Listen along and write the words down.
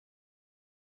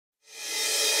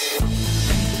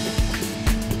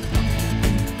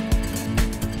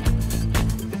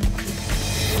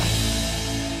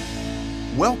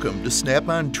Welcome to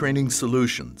Snap-on Training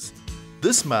Solutions.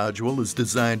 This module is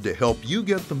designed to help you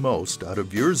get the most out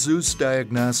of your ZEUS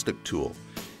diagnostic tool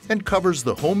and covers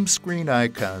the home screen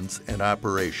icons and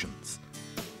operations.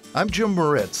 I'm Jim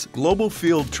Moritz, Global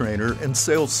Field Trainer and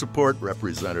Sales Support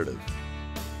Representative.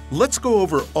 Let's go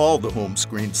over all the home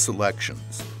screen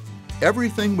selections.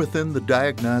 Everything within the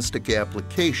diagnostic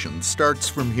application starts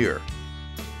from here.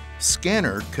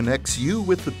 Scanner connects you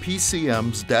with the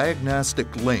PCM's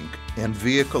diagnostic link and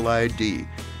vehicle ID,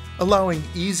 allowing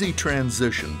easy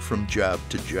transition from job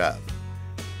to job.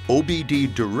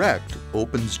 OBD Direct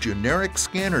opens generic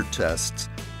scanner tests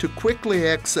to quickly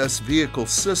access vehicle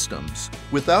systems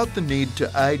without the need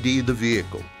to ID the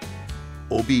vehicle.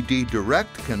 OBD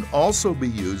Direct can also be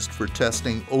used for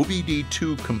testing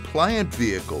OBD2 compliant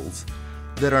vehicles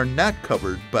that are not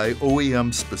covered by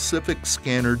OEM-specific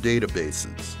scanner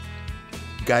databases.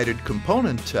 Guided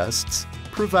Component Tests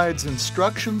provides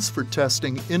instructions for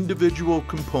testing individual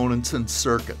components and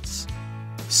circuits.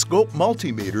 Scope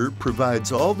Multimeter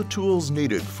provides all the tools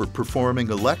needed for performing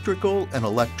electrical and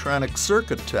electronic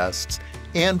circuit tests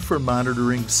and for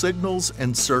monitoring signals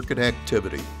and circuit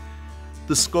activity.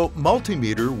 The Scope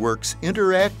Multimeter works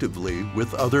interactively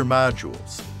with other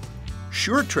modules.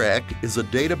 SureTrack is a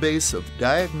database of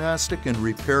diagnostic and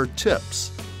repair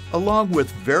tips, along with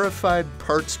verified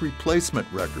parts replacement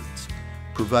records,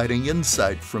 providing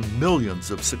insight from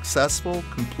millions of successful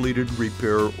completed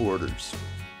repair orders.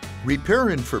 Repair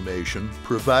information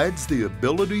provides the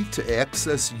ability to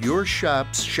access your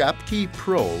shop's ShopKey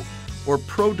Pro or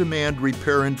Pro Demand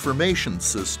repair information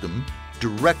system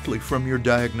directly from your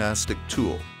diagnostic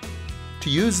tool. To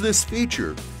use this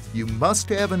feature, you must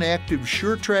have an active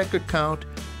SureTrack account,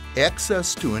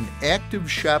 access to an active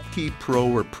ShopKey Pro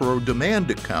or Pro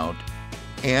Demand account,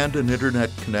 and an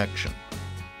internet connection.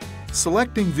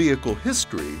 Selecting vehicle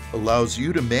history allows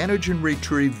you to manage and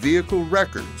retrieve vehicle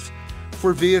records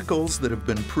for vehicles that have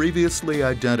been previously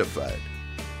identified.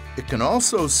 It can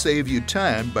also save you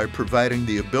time by providing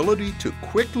the ability to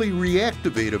quickly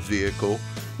reactivate a vehicle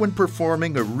when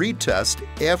performing a retest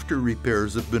after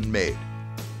repairs have been made.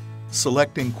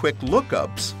 Selecting Quick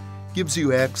Lookups gives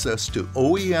you access to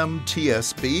OEM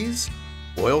TSBs,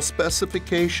 oil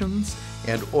specifications,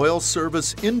 and oil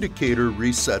service indicator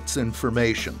resets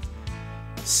information.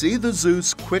 See the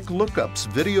ZEUS Quick Lookups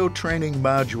video training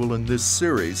module in this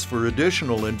series for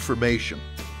additional information.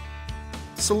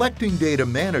 Selecting Data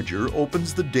Manager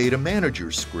opens the Data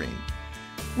Manager screen,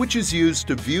 which is used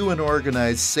to view and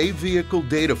organize saved vehicle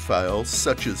data files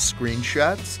such as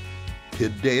screenshots,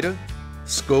 PID data,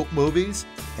 scope movies,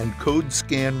 and code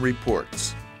scan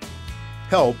reports.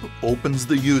 Help opens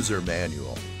the user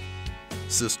manual.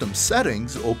 System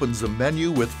Settings opens a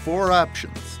menu with 4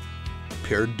 options: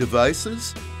 paired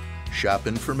devices, shop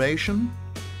information,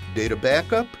 data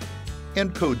backup,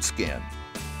 and code scan.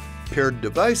 Paired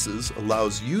devices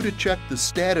allows you to check the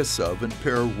status of and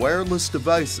pair wireless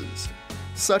devices,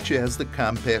 such as the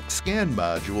compact scan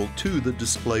module to the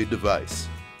display device.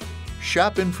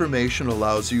 Shop information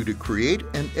allows you to create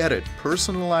and edit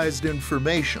personalized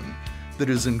information that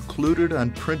is included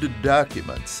on printed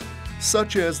documents,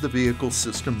 such as the vehicle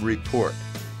system report.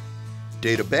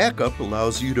 Data backup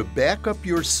allows you to back up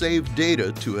your saved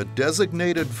data to a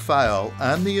designated file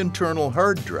on the internal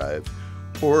hard drive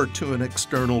or to an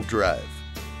external drive.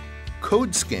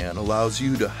 Code scan allows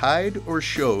you to hide or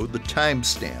show the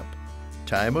timestamp,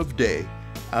 time of day,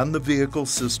 on the vehicle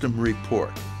system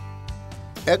report.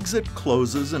 Exit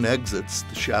closes and exits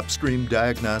the ShopStream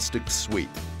Diagnostics suite.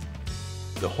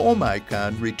 The Home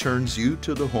icon returns you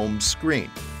to the home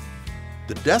screen.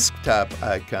 The desktop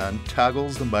icon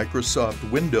toggles the Microsoft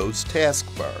Windows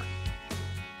taskbar.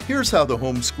 Here's how the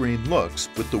home screen looks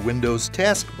with the Windows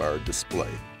taskbar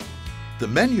displayed. The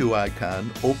menu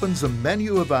icon opens a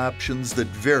menu of options that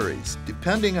varies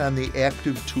depending on the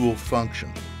active tool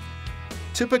function.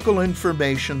 Typical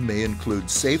information may include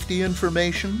safety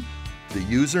information, the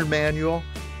user manual,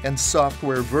 and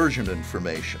software version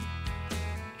information.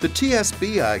 The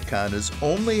TSB icon is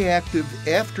only active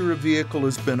after a vehicle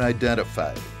has been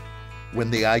identified. When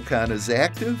the icon is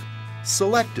active,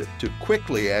 select it to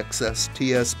quickly access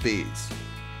TSBs.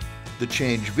 The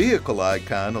Change Vehicle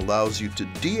icon allows you to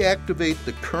deactivate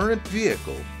the current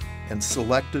vehicle and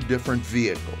select a different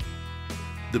vehicle.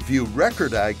 The View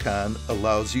Record icon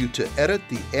allows you to edit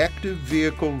the active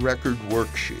vehicle record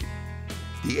worksheet.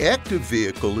 The active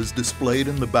vehicle is displayed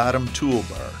in the bottom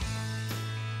toolbar.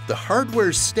 The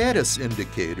hardware status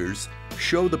indicators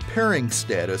show the pairing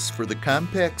status for the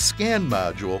compact scan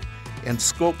module and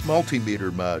Scope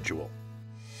Multimeter module.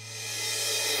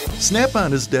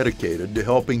 Snap-on is dedicated to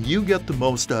helping you get the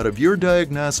most out of your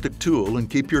diagnostic tool and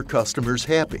keep your customers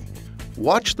happy.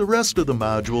 Watch the rest of the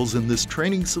modules in this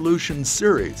Training Solutions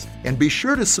series and be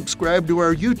sure to subscribe to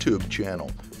our YouTube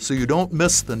channel so you don't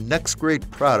miss the next great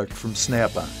product from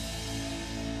Snap-on.